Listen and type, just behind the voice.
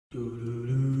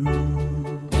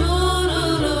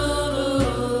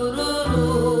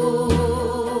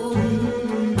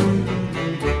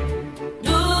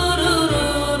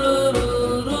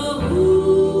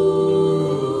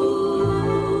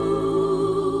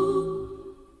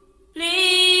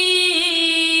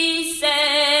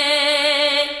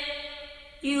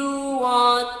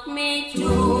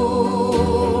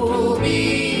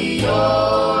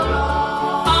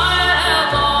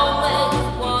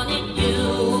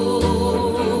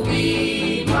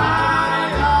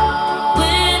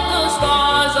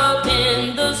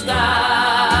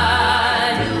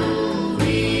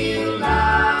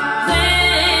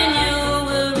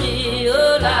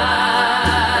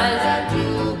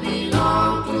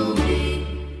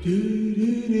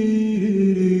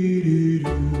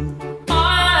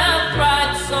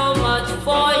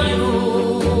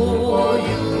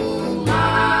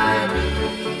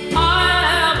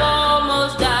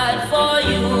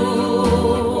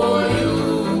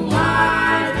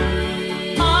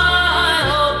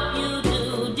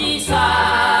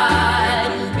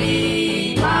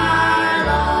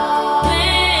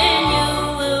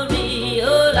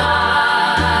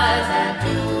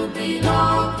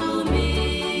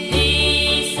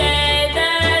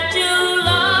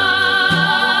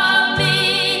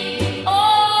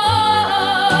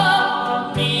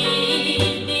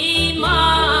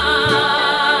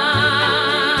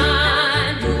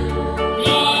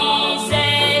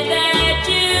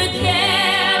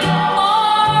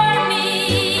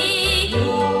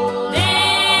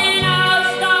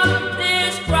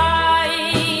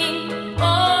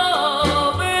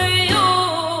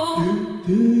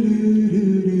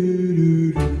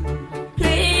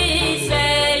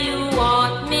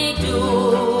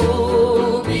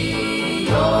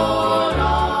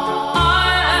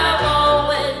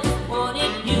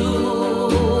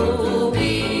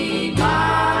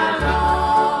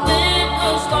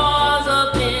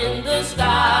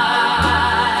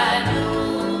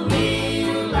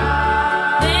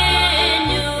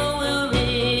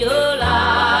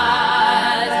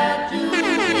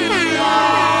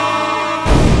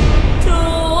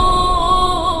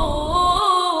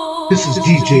This is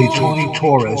DJ Tony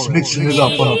Torres mixing it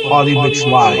up on a Party Mix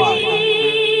Live.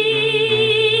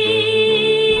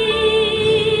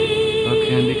 A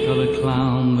candy-colored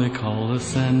clown they call the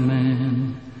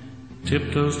Sandman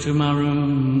tiptoes to my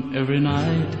room every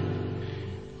night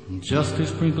just to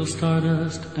sprinkle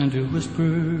stardust and to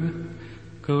whisper,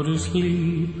 go to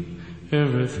sleep,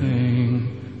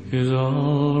 everything is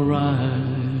all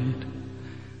right.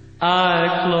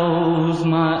 I close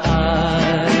my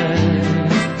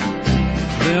eyes,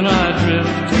 then I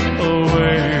drift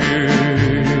away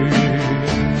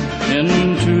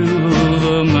into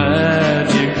the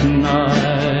magic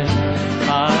night.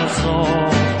 I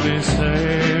softly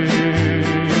say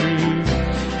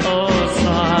a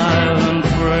silent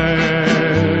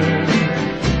prayer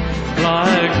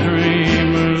like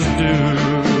dreamers do.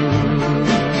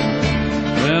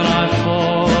 Then I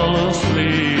fall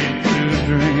asleep to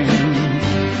dream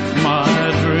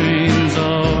my dreams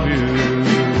of you.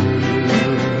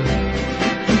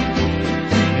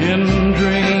 In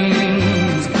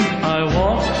dreams I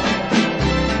walk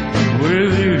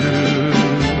with you.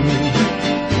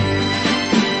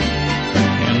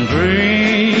 In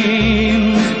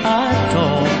dreams I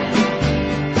talk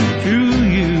to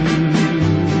you.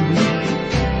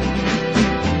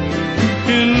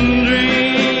 In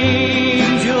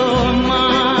dreams you're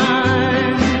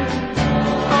mine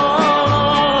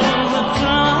all the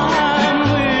time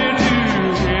we're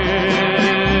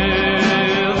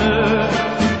together.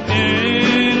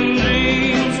 In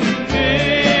dreams,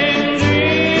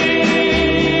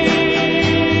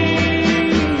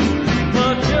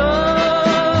 but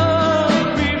just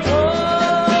before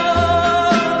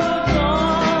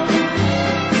dawn,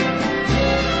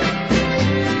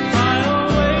 I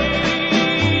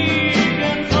awake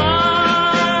and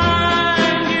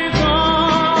find you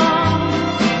gone.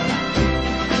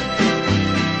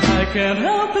 I can't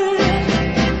help it,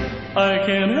 I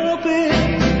can't help it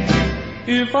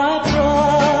if I try.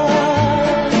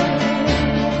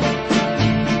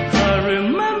 I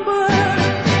remember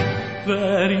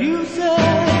that you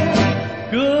said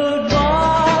goodbye.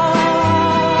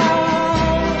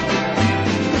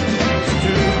 It's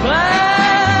too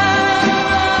bad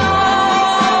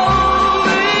all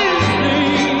these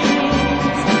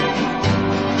things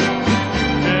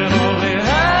can only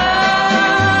happen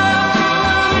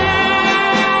in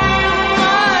my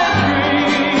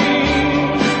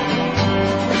dreams.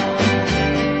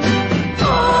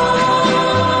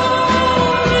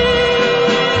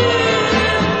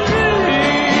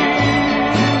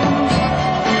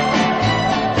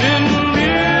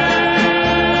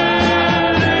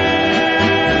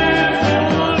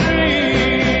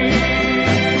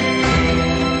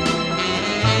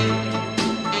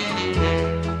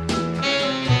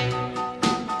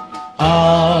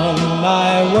 On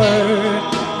my word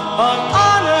of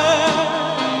honor,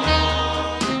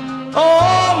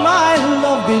 all my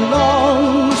love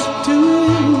belongs to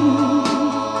you.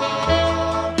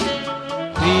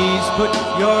 Please put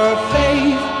your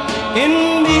faith in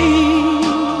me.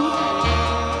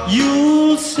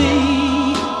 You'll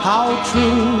see how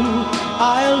true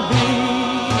I'll be.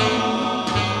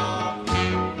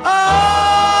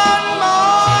 On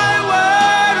my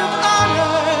word of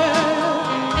honor,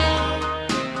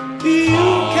 you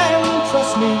can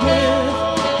trust me with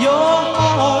your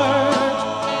heart,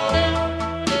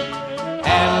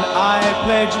 and I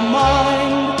pledge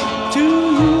mine to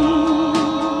you.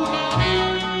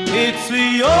 It's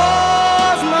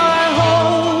yours my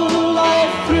whole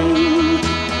life through.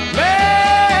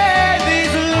 May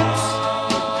these lips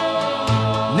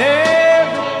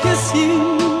never kiss you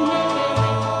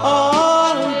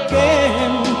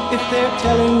again if they're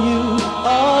telling you a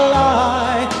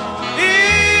lie.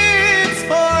 It's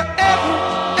forever,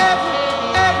 ever,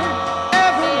 ever,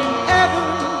 ever, ever.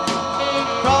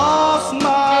 Cross my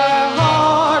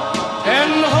heart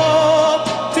and hope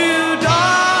to die.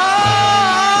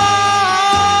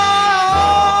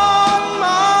 On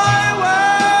my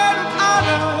word of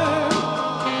honor,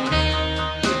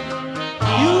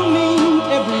 you mean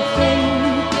everything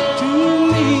to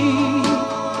me.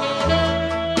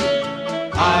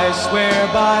 I swear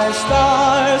by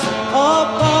stars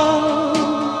above,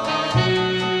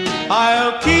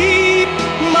 I'll keep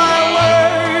my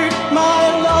word, my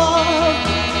love.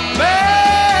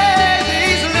 May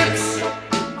these lips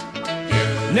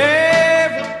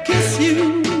never kiss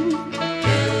you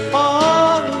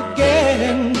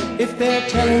again if they're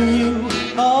telling you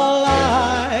a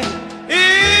lie.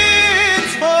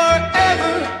 It's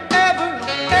forever, ever,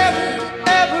 ever,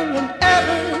 ever and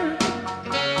ever.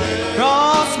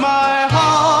 Cross my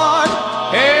heart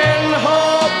and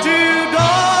hope to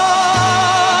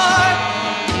die.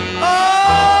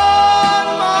 On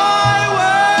my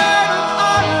word of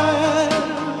honor,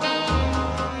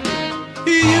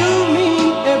 you mean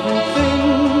everything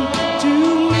to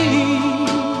me.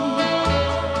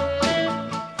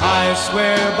 I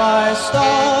swear by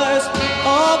stars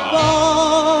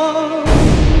above,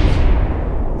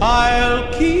 I'll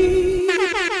keep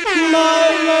my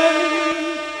word,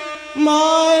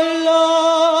 my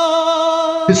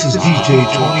love. This is DJ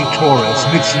Tony Torres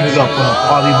mixing it up on a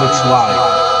Party Mix Live.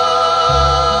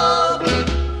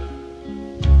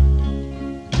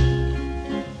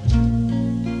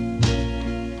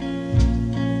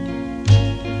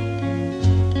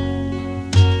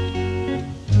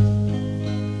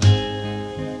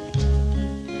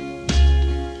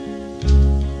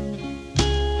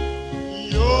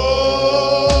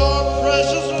 Your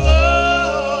precious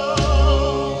love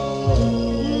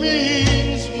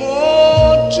means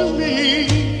more to me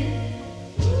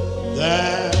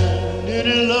than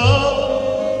any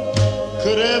love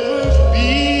could ever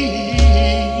be.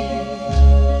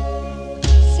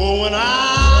 For when I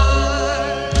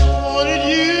wanted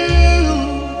you,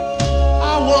 I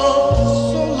was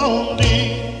so lonely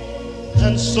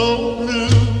and so blue.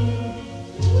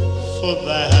 For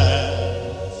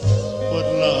that's what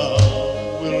love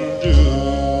will do.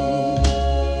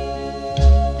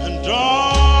 And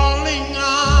darling,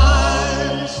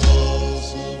 I'm so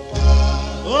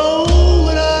surprised. Oh,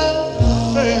 when I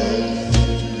failed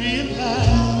to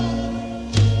realize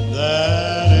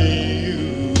that you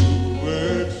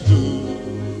were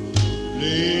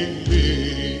fooling me.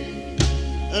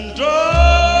 And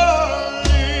darling,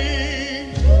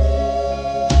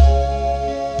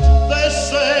 they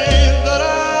say that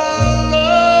our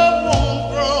love won't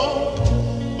grow,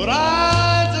 but I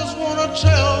just want to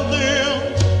tell them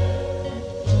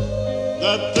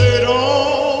that they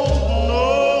don't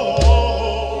know.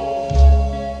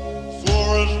 For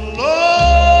as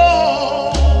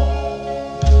long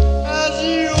as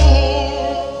you're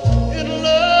in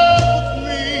love with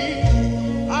me,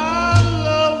 our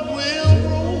love will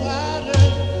grow wider,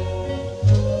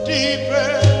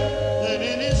 deeper than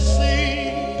any sea.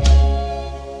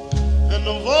 And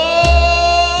of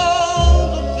all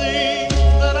the things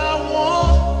that I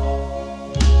want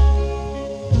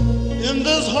in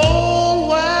this whole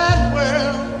wide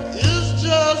world is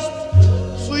just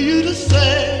for you to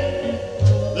say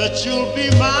that you'll be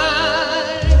my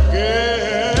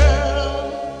girl.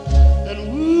 And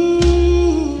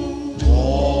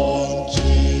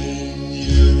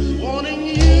wanting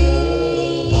you,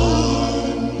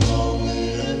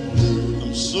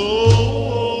 I'm so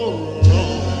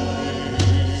lonely.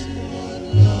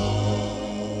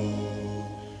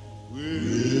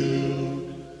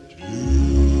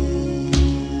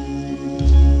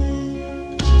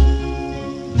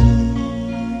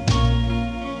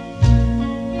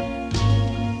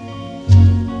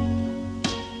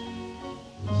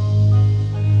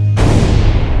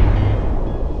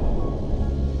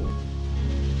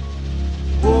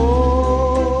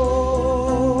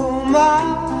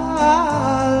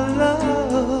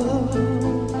 love,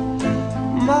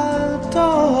 my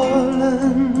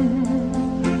darling,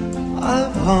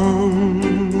 I've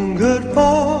hungered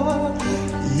for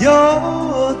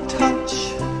your touch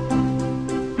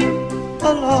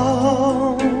a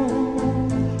long,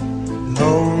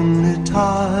 lonely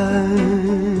time.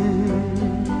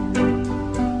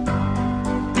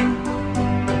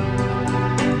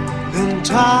 Then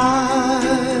time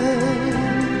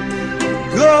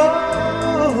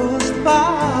goes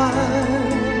by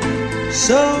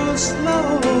so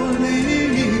slowly,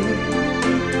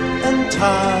 and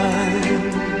time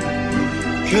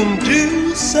can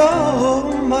do so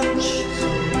much.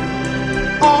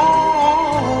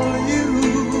 All you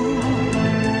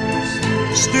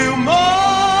still more.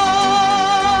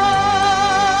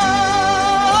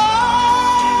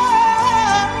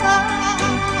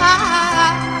 I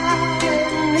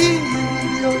need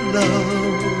your love.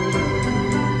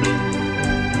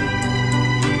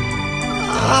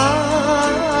 I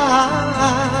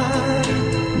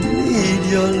need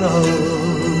your love.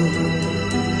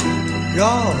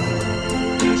 God,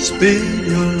 speed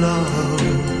your love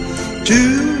to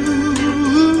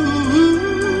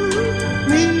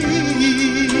me.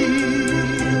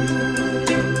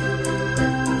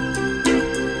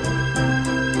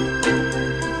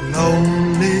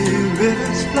 Lonely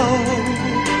rivers flow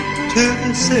to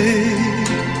the sea,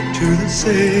 to the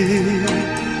sea,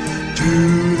 to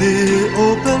the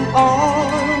open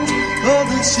arms of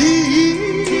the sea.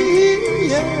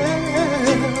 Yeah.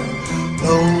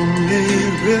 Lonely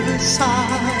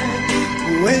riverside,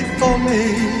 wait for me,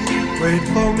 wait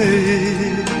for me.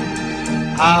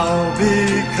 I'll be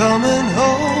coming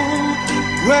home,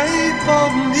 wait for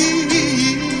me.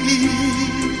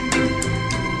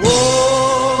 Oh,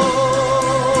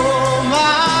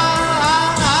 my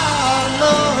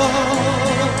love,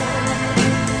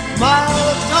 my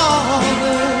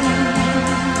darling,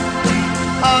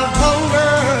 I've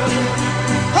hungered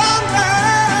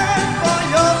for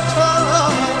your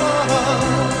touch.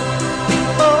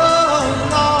 Oh,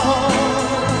 Lord,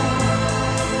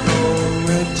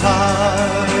 only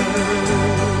time.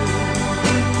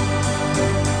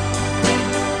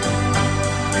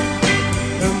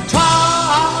 And time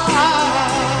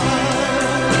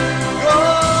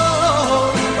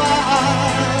goes by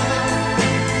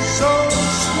so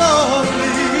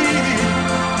slowly,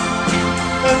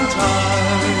 and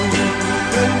time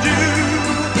can do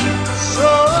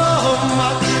so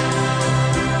much.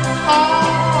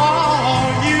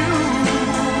 Are you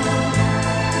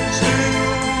still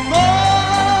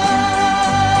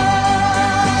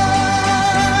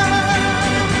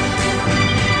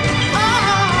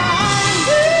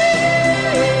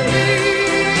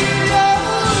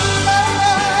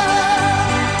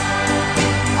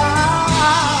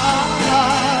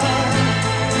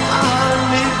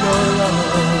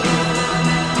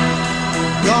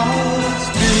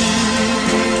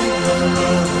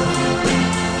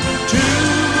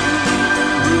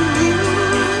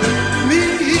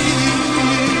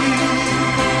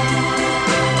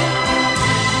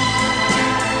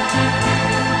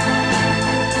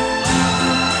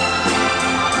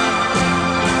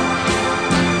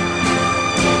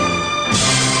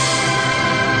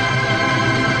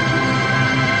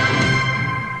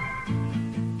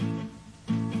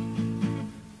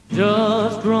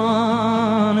just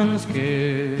running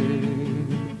scared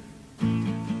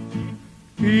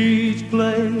each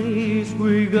place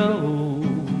we go,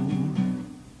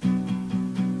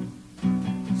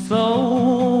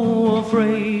 so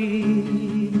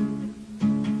afraid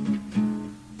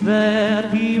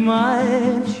that he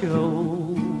might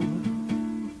show.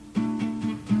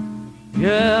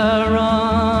 Yeah,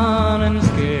 running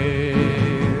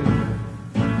scared.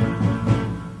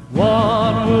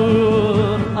 What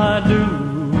would I do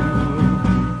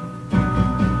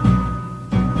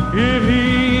if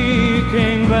he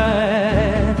came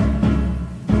back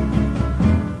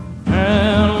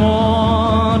and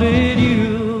wanted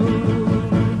you?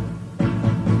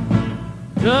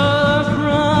 Just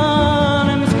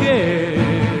running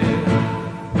scared,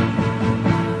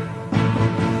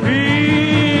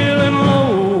 feeling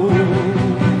low.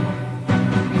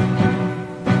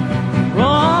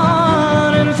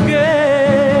 Running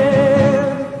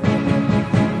scared,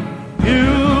 you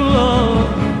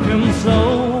love him so.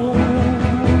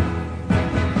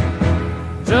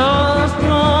 Just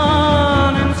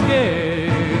running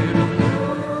scared,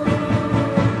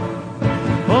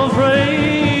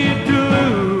 afraid to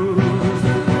lose.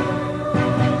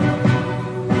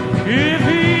 If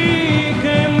he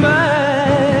came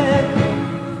back,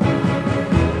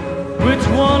 which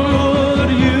one would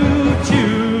you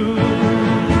choose?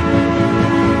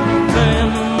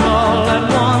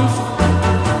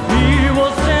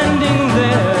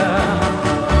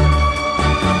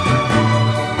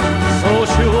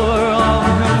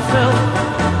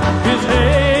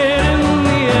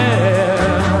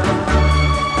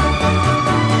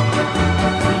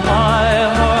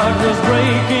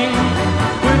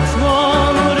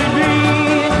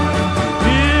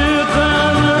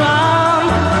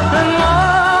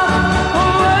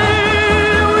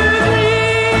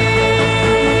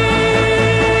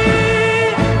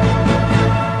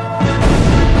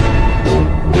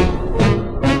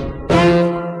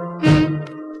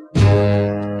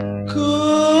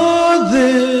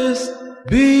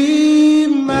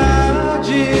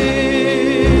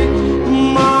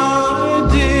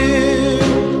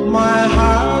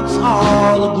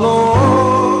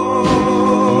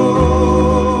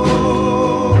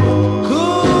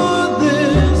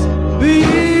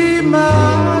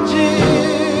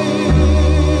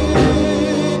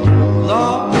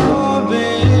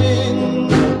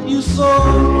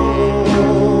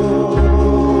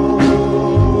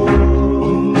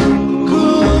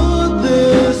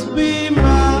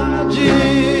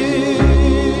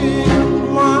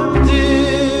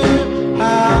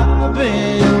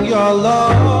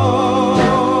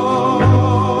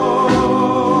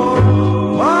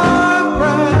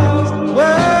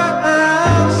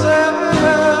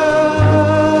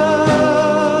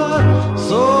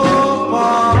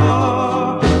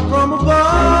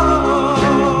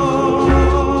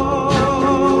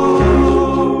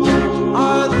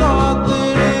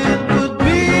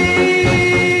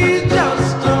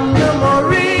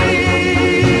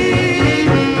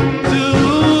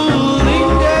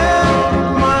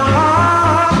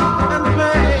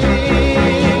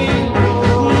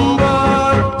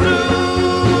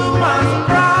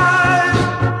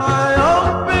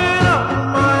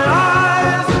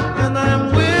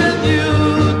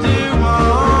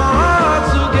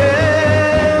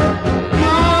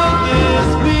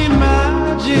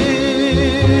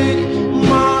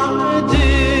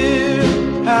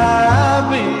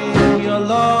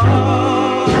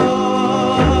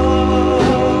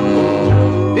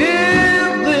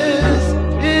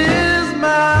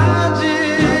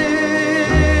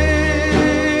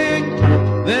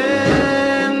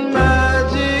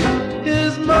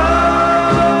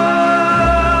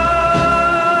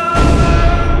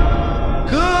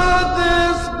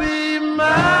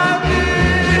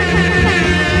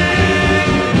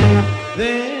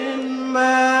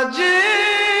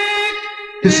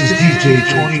 This is DJ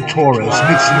Tony Torres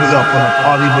mixing it up on a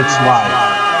Party Mix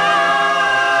Live.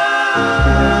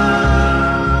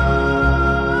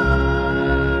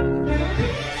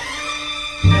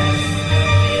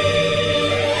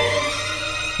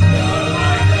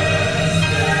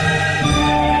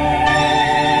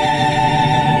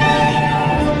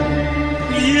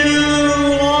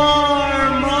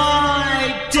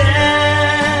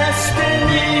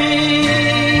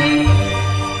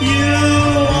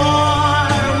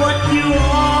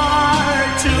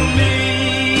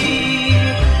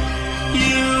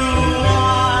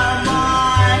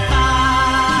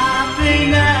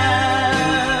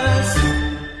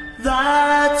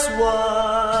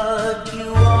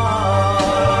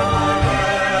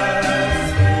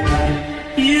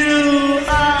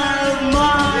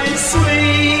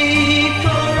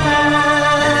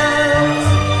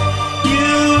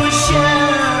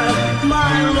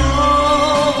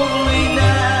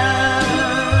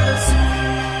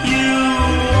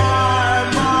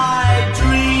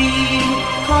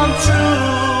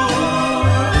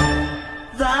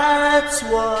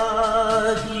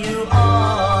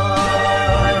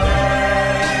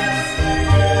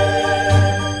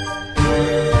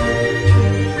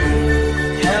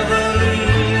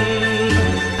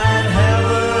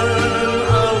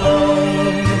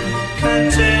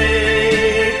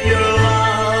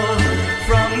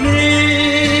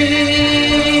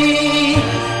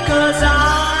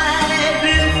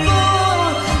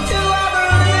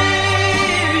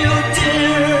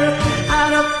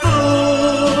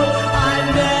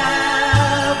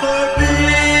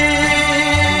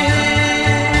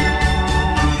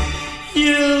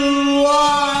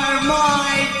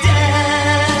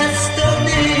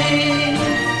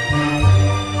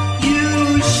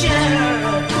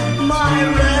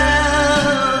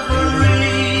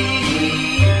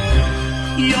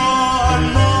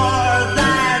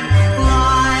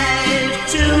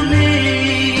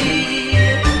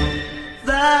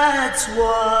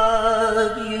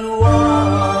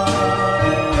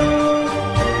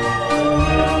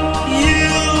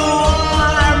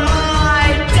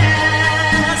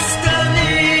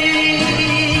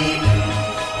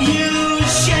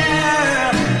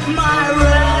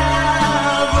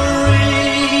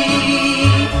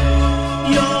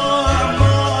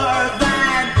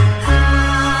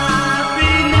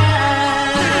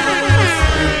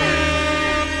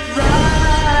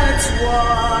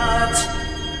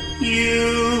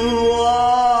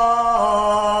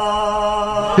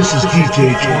 This is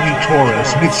DJ Tony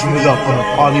Torres mixing it up on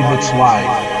a Party Mix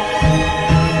Live.